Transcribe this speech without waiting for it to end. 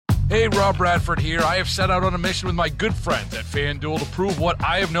Hey, Rob Bradford here. I have set out on a mission with my good friends at FanDuel to prove what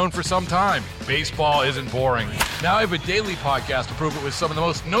I have known for some time. Baseball isn't boring. Now I have a daily podcast to prove it with some of the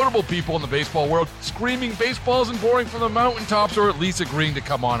most notable people in the baseball world, screaming baseball isn't boring from the mountaintops, or at least agreeing to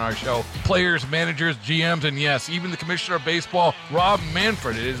come on our show. Players, managers, GMs, and yes, even the commissioner of baseball, Rob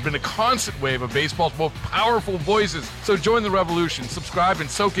Manfred. It has been a constant wave of baseball's most powerful voices. So join the revolution. Subscribe and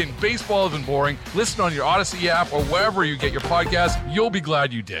soak in Baseball Isn't Boring. Listen on your Odyssey app or wherever you get your podcasts. You'll be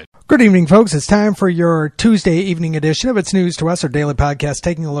glad you did. Good evening, folks. It's time for your Tuesday evening edition of It's News to Us, our daily podcast,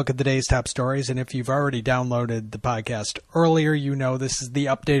 taking a look at the day's top stories. And if you've already downloaded the podcast earlier, you know this is the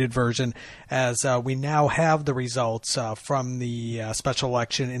updated version, as we now have the results from the special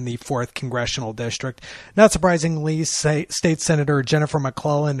election in the 4th Congressional District. Not surprisingly, State Senator Jennifer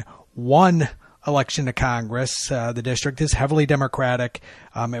McClellan won election to Congress. The district is heavily Democratic.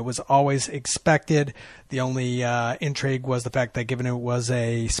 It was always expected. The only intrigue was the fact that given it was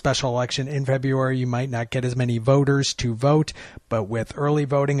a special election in February, you might not get as many voters to vote. But with early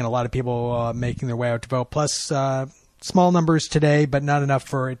voting and a lot of people making their way out to vote, plus small numbers today, but not enough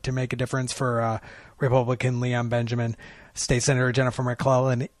for it to make a difference for Republican Leon Benjamin, State Senator Jennifer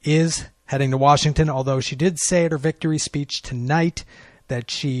McClellan is heading to Washington, although she did say at her victory speech tonight that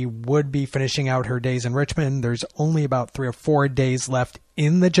she would be finishing out her days in Richmond. There's only about 3 or 4 days left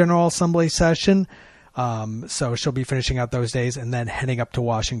in the General Assembly session. So she'll be finishing out those days and then heading up to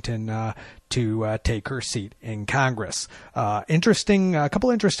Washington to take her seat in Congress. A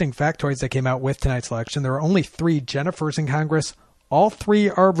couple interesting factoids that came out with tonight's election. There are only 3 Jennifers in Congress. All 3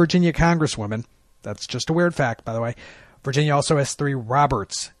 are Virginia Congresswomen. That's just a weird fact, by the way. Virginia also has 3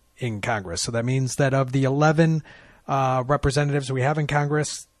 Roberts in Congress. So that means that of the 11 representatives we have in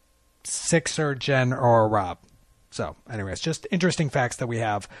Congress, 6 are Jen or Rob. So anyways, just interesting facts that we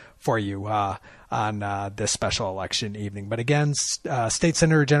have for you on this special election evening. But again, State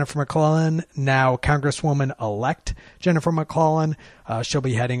Senator Jennifer McClellan, now Congresswoman-elect Jennifer McClellan, she'll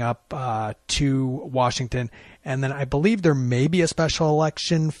be heading up to Washington. And then I believe there may be a special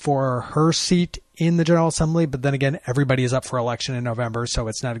election for her seat in the General Assembly. But then again, everybody is up for election in November, so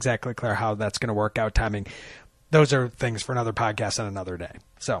it's not exactly clear how that's going to work out timing. Those are things for another podcast on another day.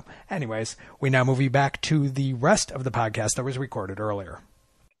 So anyways, we now move you back to the rest of the podcast that was recorded earlier.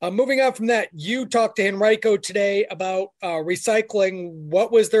 Moving on from that, you talked to Henrico today about recycling. What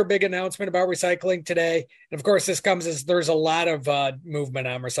was their big announcement about recycling today? And of course, this comes as there's a lot of movement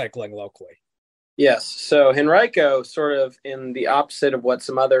on recycling locally. Yes. So Henrico, sort of in the opposite of what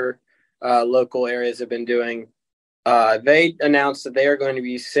some other local areas have been doing, they announced that they are going to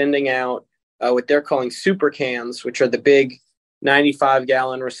be sending out what they're calling super cans, which are the big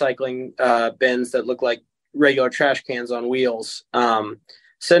 95-gallon recycling bins that look like regular trash cans on wheels,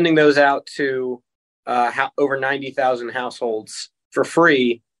 sending those out to over 90,000 households for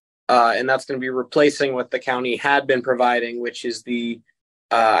free. And that's going to be replacing what the county had been providing, which is the,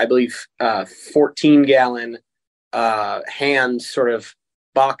 I believe, 14-gallon hand sort of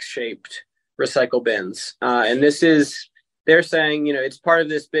box-shaped recycle bins. And this is, they're saying, it's part of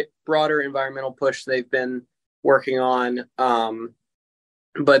this bit broader environmental push they've been working on.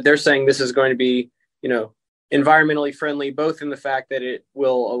 But they're saying this is going to be, environmentally friendly, both in the fact that it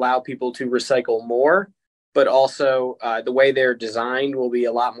will allow people to recycle more, but also the way they're designed will be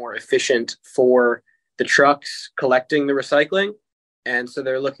a lot more efficient for the trucks collecting the recycling. And so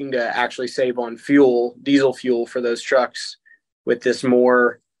they're looking to actually save on fuel, diesel fuel for those trucks with this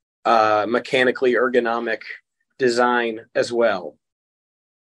more mechanically ergonomic design as well.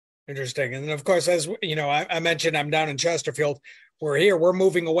 Interesting. And then, of course, as I mentioned, I'm down in Chesterfield. We're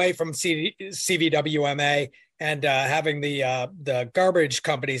moving away from CVWMA and having the garbage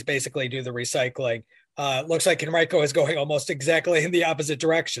companies basically do the recycling. Looks like Henrico is going almost exactly in the opposite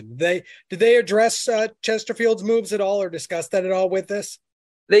direction. Did they address Chesterfield's moves at all or discuss that at all with this?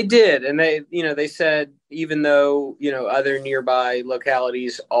 They did. And they said, even though, other nearby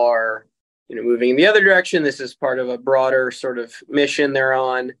localities are moving in the other direction, this is part of a broader sort of mission they're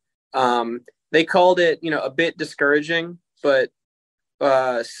on. They called it, a bit discouraging, but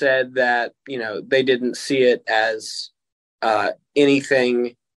said that, they didn't see it as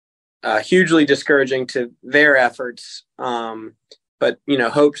anything hugely discouraging to their efforts. But,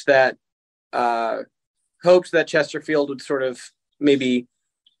 hopes that Chesterfield would sort of maybe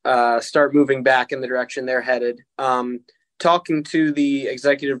start moving back in the direction they're headed. Talking to the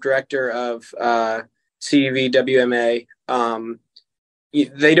executive director of CVWMA,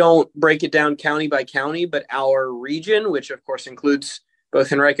 they don't break it down county by county, but our region, which of course includes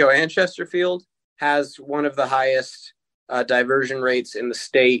both Henrico and Chesterfield, has one of the highest diversion rates in the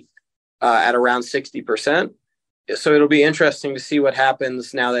state at around 60%. So it'll be interesting to see what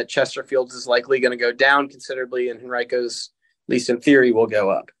happens now that Chesterfield is likely going to go down considerably, and Henrico's, at least in theory, will go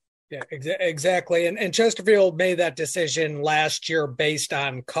up. Yeah, exactly. And Chesterfield made that decision last year based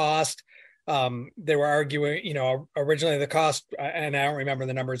on cost. They were arguing, originally the cost, and I don't remember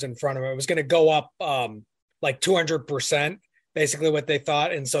the numbers in front of it was going to go up like 200%, basically what they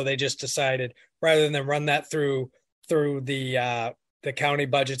thought. And so they just decided, rather than run that through the county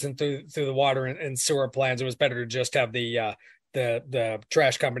budgets and through the water and sewer plans, it was better to just have the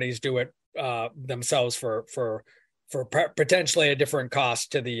trash companies do it themselves for potentially a different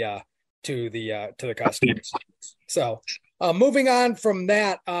cost to the customers. So moving on from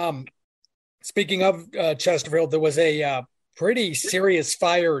that, speaking of Chesterfield, there was a pretty serious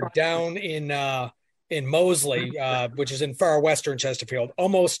fire down in Moseley, which is in far western Chesterfield,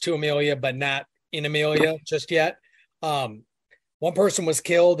 almost to Amelia, but not in Amelia just yet. One person was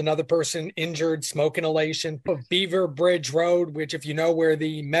killed, another person injured, smoke inhalation. Beaver Bridge Road, which if you know where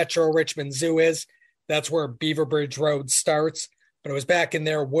the Metro Richmond Zoo is, that's where Beaver Bridge Road starts. But it was back in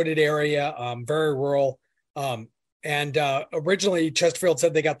their wooded area, very rural. And originally, Chesterfield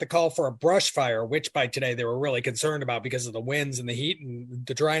said they got the call for a brush fire, which by today they were really concerned about because of the winds and the heat and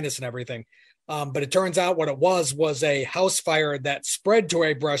the dryness and everything. But it turns out what it was a house fire that spread to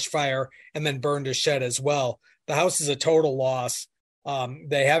a brush fire and then burned a shed as well. The house is a total loss.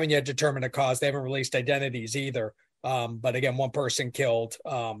 They haven't yet determined a cause. They haven't released identities either. But again, one person killed,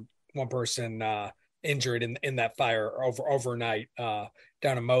 one person injured in that fire overnight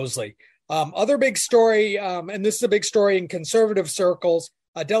down in Moseley. Other big story, and this is a big story in conservative circles,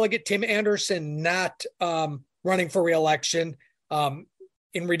 Delegate Tim Anderson not running for re-election.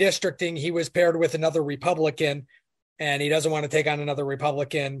 In redistricting, he was paired with another Republican, and he doesn't want to take on another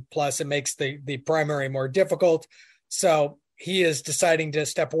Republican. Plus, it makes the primary more difficult. So he is deciding to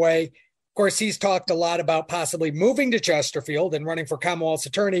step away. Of course, he's talked a lot about possibly moving to Chesterfield and running for Commonwealth's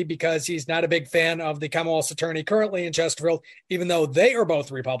attorney because he's not a big fan of the Commonwealth's attorney currently in Chesterfield, even though they are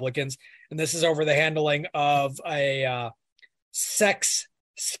both Republicans. And this is over the handling of a sex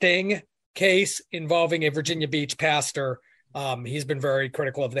sting case involving a Virginia Beach pastor. He's been very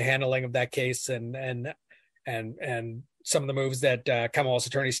critical of the handling of that case and some of the moves that Commonwealth's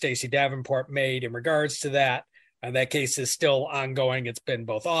attorney Stacey Davenport made in regards to that. And that case is still ongoing. It's been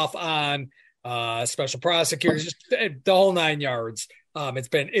both off on special prosecutors, just the whole 9 yards. It's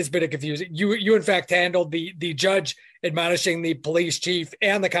been a confusing. You in fact handled the judge admonishing the police chief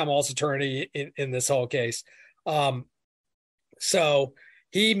and the Commonwealth's attorney in this whole case. So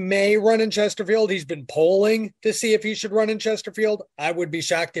he may run in Chesterfield. He's been polling to see if he should run in Chesterfield. I would be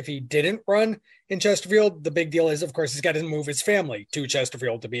shocked if he didn't run in Chesterfield. The big deal is, of course, he's got to move his family to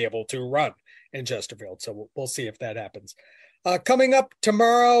Chesterfield to be able to run in Chesterfield. So we'll see if that happens. Coming up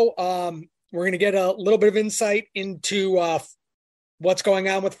tomorrow, we're going to get a little bit of insight into what's going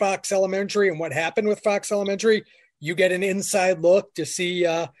on with Fox Elementary and what happened with Fox Elementary. You get an inside look to see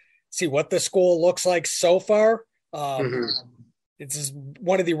what the school looks like so far. This is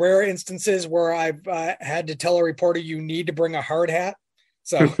one of the rare instances where I've had to tell a reporter you need to bring a hard hat.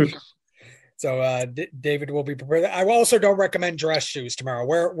 So David will be prepared. I also don't recommend dress shoes tomorrow.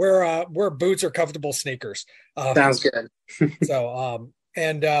 Wear boots or comfortable sneakers. Sounds good.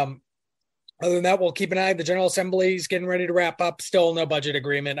 Other than that, we'll keep an eye. The General Assembly is getting ready to wrap up. Still no budget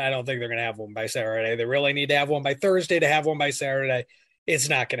agreement. I don't think they're going to have one by Saturday. They really need to have one by Thursday to have one by Saturday. It's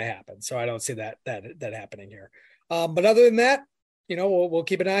not going to happen. So I don't see that happening here. But other than that, we'll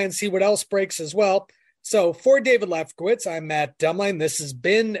keep an eye and see what else breaks as well. So for David Lefkowitz, I'm Matt Dumline. This has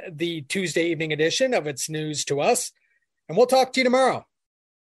been the Tuesday evening edition of It's News to Us, and we'll talk to you tomorrow.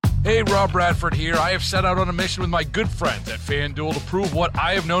 Hey, Rob Bradford here. I have set out on a mission with my good friends at FanDuel to prove what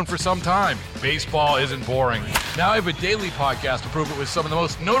I have known for some time. Baseball isn't boring. Now I have a daily podcast to prove it with some of the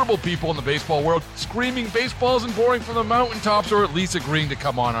most notable people in the baseball world, screaming baseball isn't boring from the mountaintops, or at least agreeing to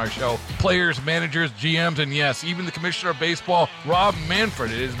come on our show. Players, managers, GMs, and yes, even the commissioner of baseball, Rob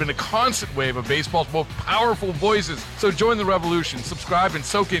Manfred. It has been a constant wave of baseball's most powerful voices. So join the revolution. Subscribe and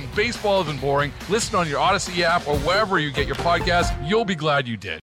soak in Baseball Isn't Boring. Listen on your Odyssey app or wherever you get your podcasts. You'll be glad you did.